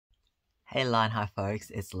Hey Line, hi folks,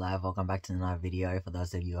 it's Lev. Welcome back to another video. For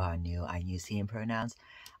those of you who are new, I use he and pronouns.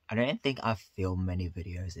 I don't think I've filmed many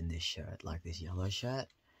videos in this shirt, like this yellow shirt.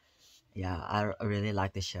 Yeah, I really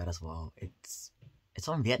like this shirt as well. It's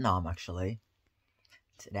from Vietnam actually.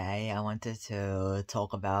 Today I wanted to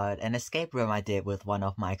talk about an escape room I did with one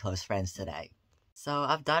of my close friends today. So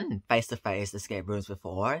I've done face-to-face escape rooms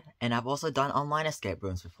before, and I've also done online escape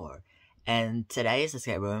rooms before. And today's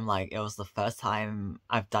escape room, it was the first time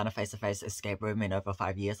I've done a face-to-face escape room in over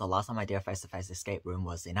 5 years. The last time I did a face-to-face escape room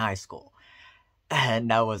was in high school.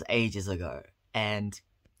 And that was ages ago. And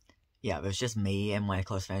yeah, it was just me and my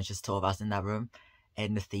close friends, just two of us in that room.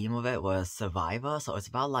 And the theme of it was Survivor. So it's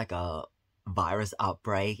about like a virus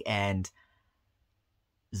outbreak and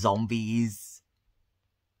zombies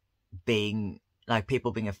being,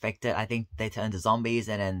 people being affected. I think they turn to zombies,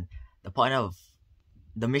 and then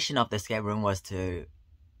the mission of the escape room was to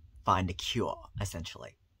find a cure,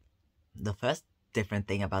 essentially. The first different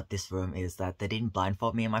thing about this room is that they didn't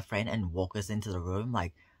blindfold me and my friend and walk us into the room.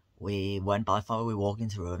 We weren't blindfolded, we walked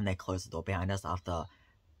into the room, they closed the door behind us after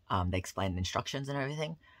they explained the instructions and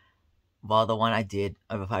everything. While the one I did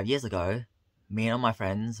over 5 years ago, me and all my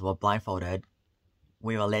friends were blindfolded,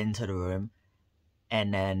 we were led into the room,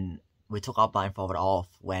 and then we took our blindfold off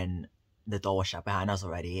when the door was shut behind us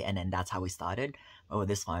already, and then that's how we started. But with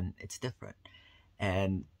this one, it's different.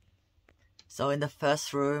 And so in the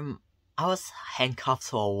first room, I was handcuffed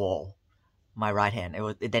to a wall. My right hand,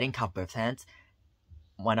 they didn't cuff both hands.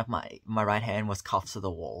 One of my right hand was cuffed to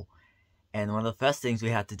the wall. And one of the first things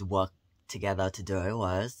we had to work together to do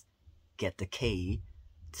was get the key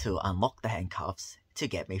to unlock the handcuffs to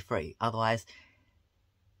get me free. Otherwise,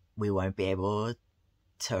 we won't be able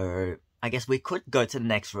to... I guess we could go to the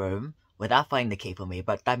next room without finding the key for me,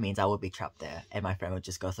 but that means I would be trapped there, and my friend would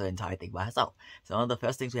just go through the entire thing by herself. So one of the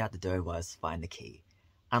first things we had to do was find the key.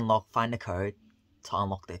 Find the code to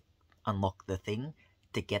unlock the thing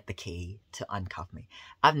to get the key to uncuff me.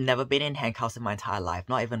 I've never been in handcuffs in my entire life,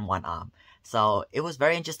 not even one arm. So it was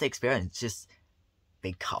very interesting experience, just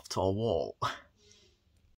being cuffed to a wall.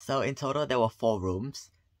 So in total, there were 4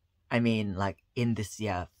 rooms. I mean, in this,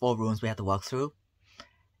 4 rooms we had to walk through.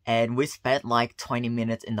 And we spent 20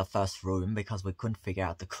 minutes in the first room because we couldn't figure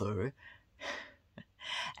out the clue.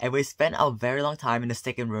 And we spent a very long time in the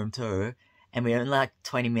second room too. And we only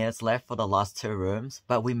 20 minutes left for the last 2 rooms,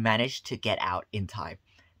 but we managed to get out in time.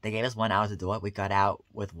 They gave us 1 hour to do it. We got out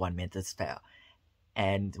with 1 minute to spare.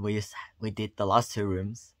 And we did the last 2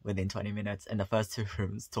 rooms within 20 minutes, and the first 2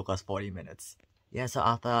 rooms took us 40 minutes. Yeah, so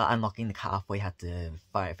after unlocking the cuff, we had to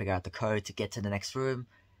figure out the code to get to the next room,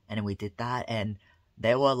 and then we did that, and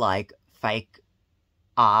there were fake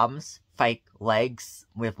arms, fake legs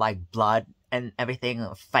with blood and everything,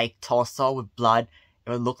 fake torso with blood. It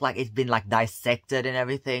would look like it's been dissected and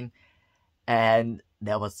everything, and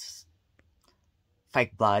there was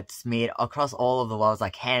fake blood smeared across all of the walls,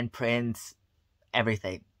 handprints,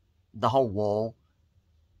 everything. The whole wall,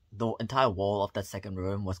 the entire wall of that second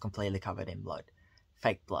room was completely covered in blood,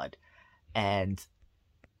 fake blood, and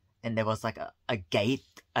there was a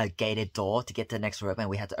gated door to get to the next room, and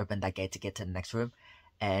we had to open that gate to get to the next room.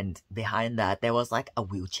 And behind that, there was a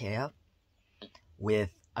wheelchair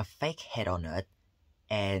with a fake head on it,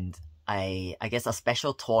 and I guess a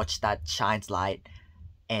special torch that shines light,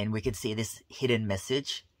 and we could see this hidden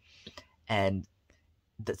message. And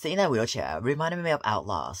seeing that wheelchair reminded me of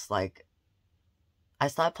Outlast. I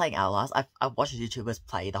started playing Outlast. I watched YouTubers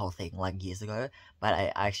play the whole thing years ago, but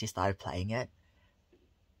I actually started playing it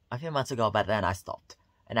a few months ago, but then I stopped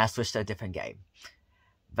and I switched to a different game.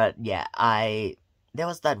 But yeah, there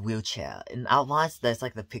was that wheelchair in Outlast. There's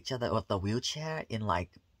the picture of the wheelchair in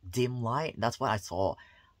dim light. That's what I saw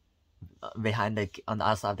on the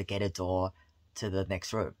other side of the gated door to the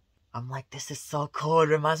next room. I'm like, this is so cool. It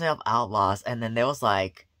reminds me of Outlast. And then there was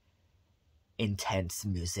intense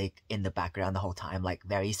music in the background the whole time,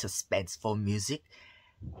 very suspenseful music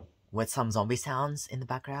with some zombie sounds in the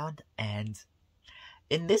background. And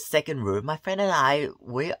in this second room, my friend and I,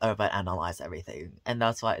 we overanalyzed everything. And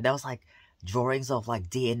that's why there was drawings of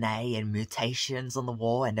DNA and mutations on the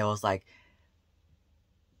wall, and there was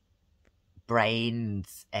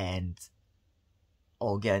brains and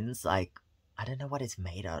organs, I don't know what it's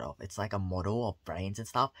made out of. It's a model of brains and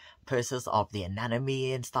stuff, posters of the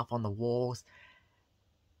anatomy and stuff on the walls,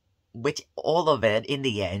 which all of it in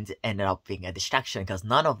the end ended up being a distraction because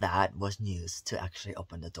none of that was news to actually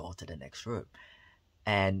open the door to the next room.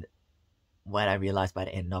 And what I realized by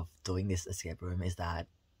the end of doing this escape room is that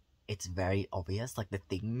it's very obvious, the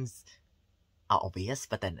things are obvious,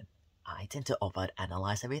 but then I tend to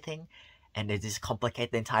overanalyze everything, and they just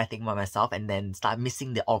complicate the entire thing by myself and then start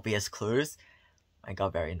missing the obvious clues. I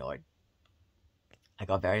got very annoyed. I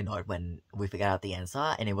got very annoyed when we figured out the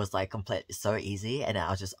answer and it was like so easy, and I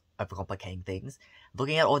was just overcomplicating things.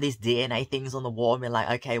 Looking at all these DNA things on the wall and being like,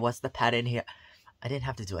 okay, what's the pattern here? I didn't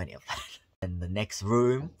have to do any of that. And the next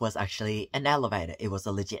room was actually an elevator. It was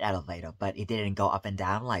a legit elevator, but it didn't go up and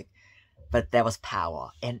down but there was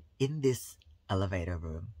power. And in this elevator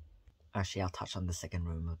room, actually I'll touch on the second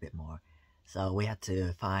room a bit more. So we had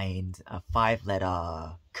to find a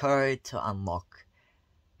 5-letter code to unlock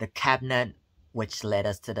the cabinet, which led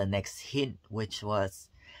us to the next hint, which was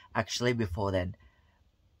actually before then.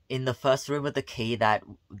 In the first room with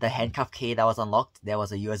the handcuff key that was unlocked, there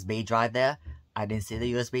was a USB drive there. I didn't see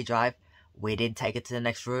the USB drive. We didn't take it to the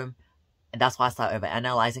next room. And that's why I started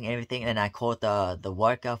overanalyzing everything. And I called the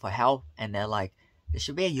worker for help. And they're like, there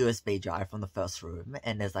should be a USB drive from the first room.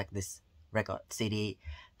 And there's like this record CD.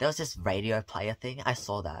 There was this radio player thing. I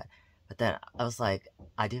saw that. But then I was like,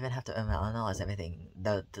 I didn't even have to overanalyze everything.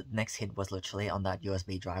 The next hint was literally on that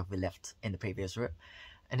USB drive we left in the previous room.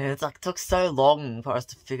 And then it's like, took so long for us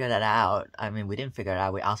to figure that out. I mean, we didn't figure it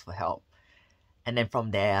out. We asked for help. And then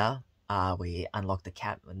from there, we unlocked the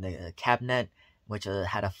cabinet, which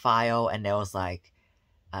had a file, and there was like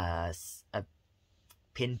a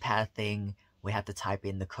pin pad thing. We had to type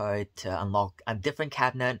in the code to unlock a different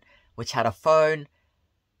cabinet, which had a phone,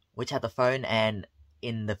 and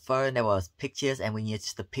in the phone there was pictures, and we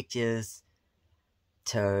used the pictures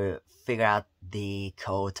to figure out the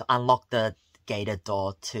code to unlock the gated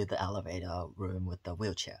door to the elevator room with the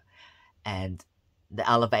wheelchair. And the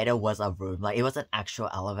elevator was a room, like it was an actual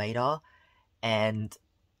elevator, and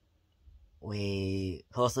we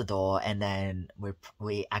closed the door, and then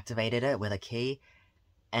we activated it with a key,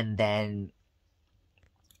 and then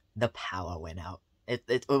the power went out.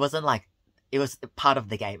 It wasn't like, it was part of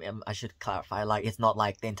the game. I should clarify, like it's not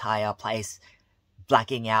like the entire place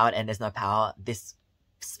blacking out and there's no power. This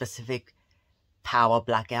specific power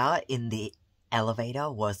blackout in the elevator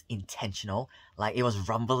was intentional. Like it was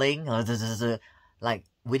rumbling, like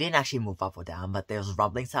we didn't actually move up or down, but there was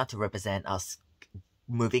rumbling sound to represent us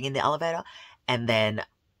moving in the elevator. And then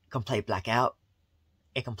complete blackout.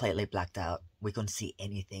 It completely blacked out. We couldn't see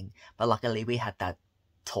anything, but luckily we had that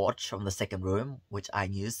torch from the second room, which I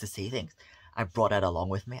used to see things. I brought it along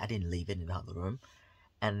with me. I didn't leave it in the other room.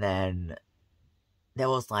 And then there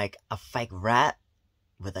was like a fake rat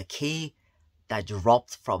with a key that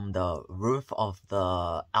dropped from the roof of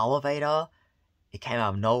the elevator. It came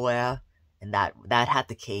out of nowhere, and that had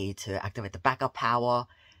the key to activate the backup power.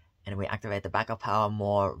 And we activate the backup power,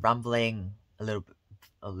 more rumbling, a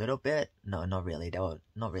little bit. No, not really. There were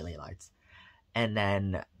not really lights. And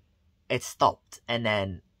then it stopped, and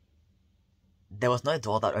then there was no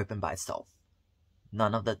door that opened by itself.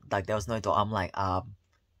 None of the, like, there was no door. I'm like,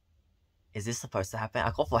 is this supposed to happen?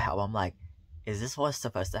 I called for help. I'm like, is this what's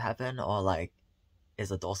supposed to happen? Or like, is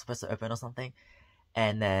the door supposed to open or something?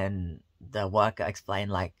 And then the worker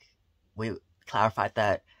explained, like, me and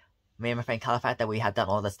my friend clarified that we had done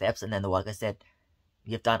all the steps, and then the worker said,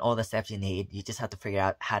 you've done all the steps you need, you just have to figure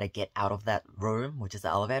out how to get out of that room, which is the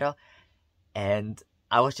elevator. And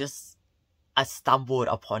I stumbled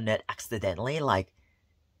upon it accidentally, like,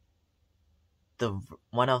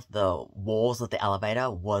 one of the walls of the elevator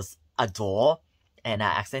was a door, and I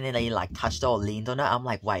accidentally, like, touched it or leaned on it. I'm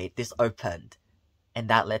like, wait, this opened. And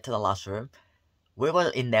that led to the last room. We were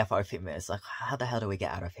in there for a few minutes, like, how the hell do we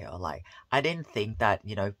get out of here? Like, I didn't think that,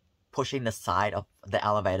 you know, pushing the side of the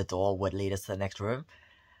elevator door would lead us to the next room.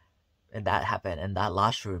 And that happened, and that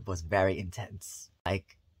last room was very intense.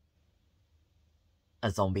 Like, a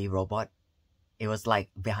zombie robot. It was like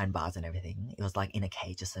behind bars and everything. It was like in a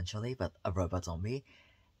cage essentially, but a robot zombie.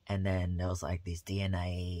 And then there was like these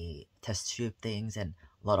DNA test tube things and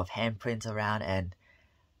a lot of handprints around, and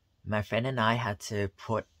my friend and I had to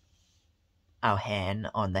put our hand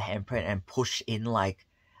on the handprint and push in like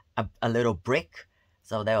a little brick.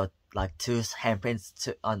 So there were like two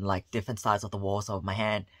handprints on like different sides of the wall. So my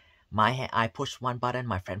hand, I pushed one button,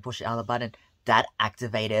 my friend pushed the other button. That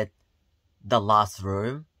activated the last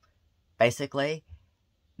room. Basically,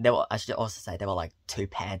 I should also say there were like two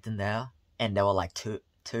pans in there, and there were like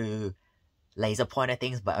two laser pointer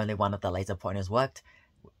things, but only one of the laser pointers worked.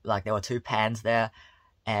 Like there were two pans there,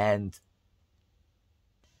 and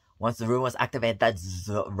once the room was activated, that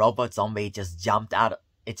robot zombie just jumped out.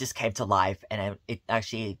 It just came to life, and it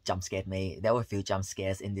actually jump scared me. There were a few jump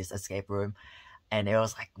scares in this escape room, and it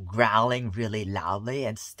was like growling really loudly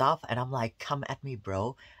and stuff. And I'm like, come at me,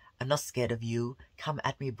 bro. I'm not scared of you. Come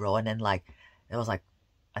at me, bro. And then like, it was like,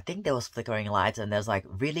 I think there was flickering lights, and there's like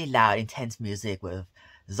really loud, intense music with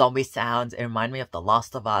zombie sounds. It reminded me of The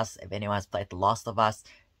Last of Us. If anyone has played The Last of Us,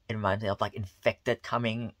 it reminds me of like infected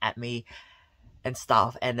coming at me and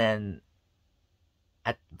stuff. And then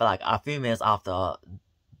but like a few minutes after,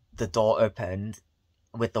 the door opened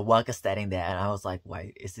with the worker standing there, and I was like,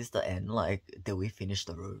 wait, is this the end? Like, did we finish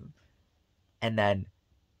the room? And then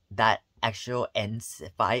that actual end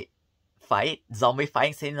zombie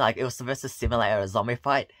fighting scene, like it was supposed to simulate a zombie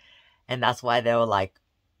fight, and that's why there were like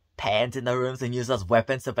pans in the rooms and used as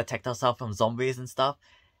weapons to protect ourselves from zombies and stuff.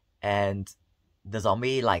 And the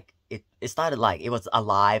zombie, like it started like it was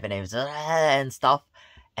alive and it was and stuff,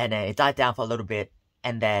 and then it died down for a little bit,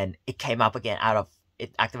 and then it came up again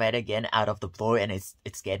it activated again out of the blue, and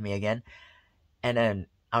it scared me again. And then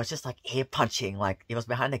I was just like air punching, like it was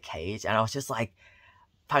behind the cage, and I was just like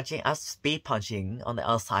punching, I was speed punching on the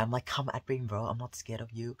other side. I'm like, come at me, bro, I'm not scared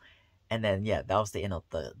of you. And then yeah, that was the end of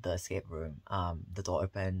the escape room. The door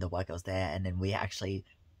opened, the worker was there, and then we actually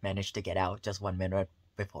managed to get out just 1 minute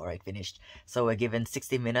before it finished. So we're given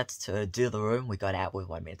 60 minutes to do the room. We got out with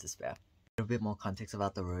 1 minute to spare. A little bit more context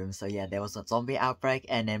about the room. So yeah, there was a zombie outbreak,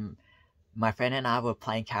 and then my friend and I were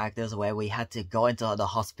playing characters where we had to go into the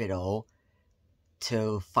hospital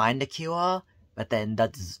to find the cure, but then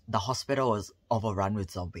the hospital was overrun with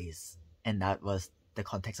zombies, and that was the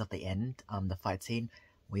context of the end, the fight scene.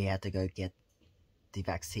 We had to go get the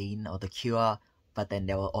vaccine or the cure, but then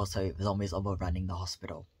there were also zombies overrunning the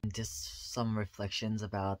hospital. And just some reflections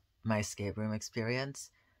about my escape room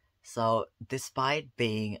experience. So despite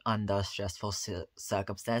being under stressful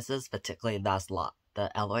circumstances, particularly the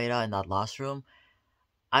elevator in that last room,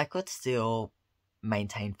 I could still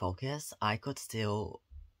maintain focus. I could still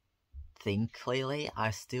think clearly.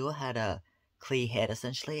 I still had a clear head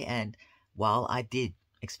essentially, and while I did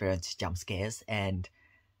experience jump scares and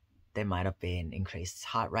there might have been increased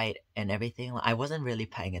heart rate and everything, I wasn't really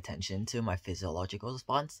paying attention to my physiological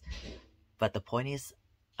response. But the point is,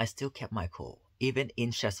 I still kept my cool, even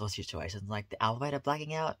in stressful situations like the elevator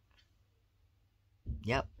blacking out.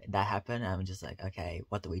 Yep, that happened. I'm just like, okay,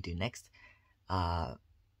 what do we do next?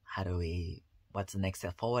 What's the next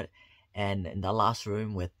step forward? And in the last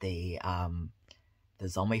room with the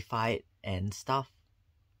zombie fight and stuff,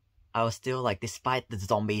 I was still like, despite the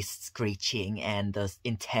zombies screeching and the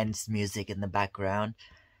intense music in the background,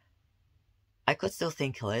 I could still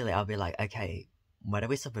think clearly. I'll be like, okay, what are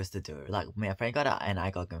we supposed to do? Like, my friend and I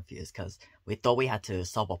got confused because we thought we had to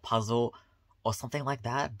solve a puzzle or something like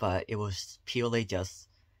that, but it was purely just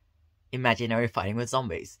imaginary fighting with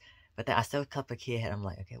zombies. But then I still kept a clear head. I'm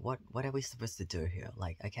like, okay, what are we supposed to do here?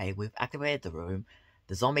 Like, okay, we've activated the room,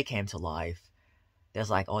 the zombie came to life, there's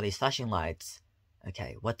like all these flashing lights.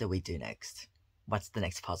 Okay, what do we do next? What's the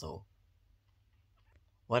next puzzle?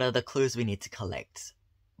 What are the clues we need to collect?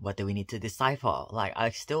 What do we need to decipher? Like,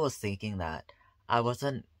 I still was thinking that. I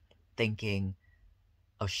wasn't thinking,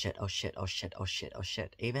 oh shit, oh shit, oh shit, oh shit, oh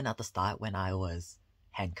shit. Even at the start when I was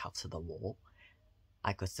handcuffed to the wall,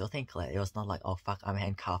 I could still think clearly. It was not like, oh fuck, I'm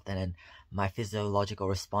handcuffed, and then my physiological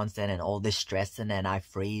response then, and all this stress, and then I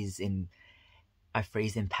freeze in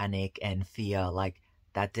panic and fear. Like,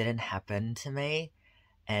 that didn't happen to me.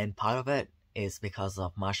 And part of it is because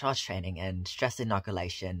of martial arts training and stress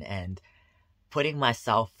inoculation and putting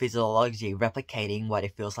myself physiologically replicating what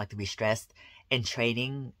it feels like to be stressed and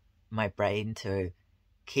training my brain to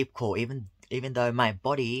keep cool, even though my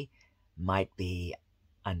body might be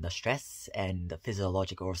under stress and the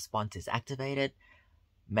physiological response is activated.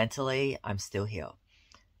 Mentally, I'm still here.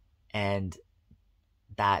 And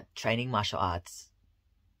that training martial arts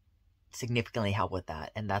significantly helped with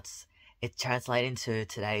that. And it translated into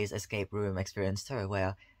today's escape room experience too,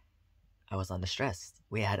 where I was under stress.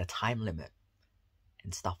 We had a time limit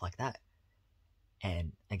and stuff like that.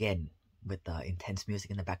 And again, with the intense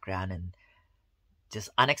music in the background and just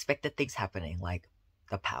unexpected things happening, like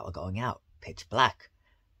the power going out, pitch black,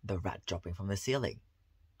 the rat dropping from the ceiling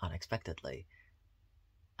unexpectedly,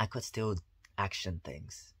 I could still action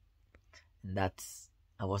things. And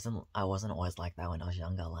I wasn't always like that when I was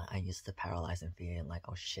younger. Like, I used to paralyze in fear and like,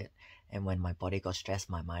 oh shit. And when my body got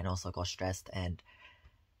stressed, my mind also got stressed, and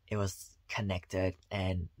it was connected,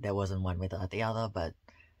 and there wasn't one without the other. But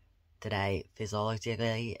today,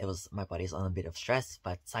 physiologically, my body's on a bit of stress,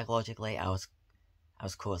 but psychologically, I was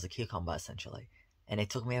cool as a cucumber essentially. And it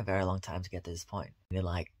took me a very long time to get to this point. And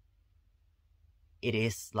like,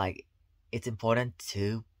 it's important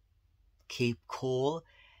to keep cool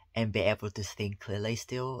and be able to think clearly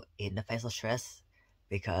still in the face of stress,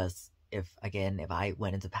 because if I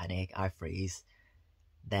went into panic, I freeze,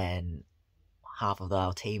 then half of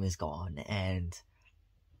our team is gone, and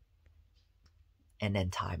then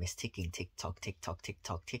time is ticking, tick tock, tick tock, tick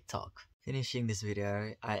tock, tick tock. finishing this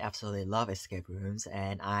video, I absolutely love escape rooms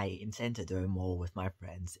and I intend to do more with my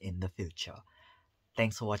friends in the future.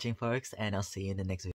 Thanks for watching folks, and I'll see you in the next video.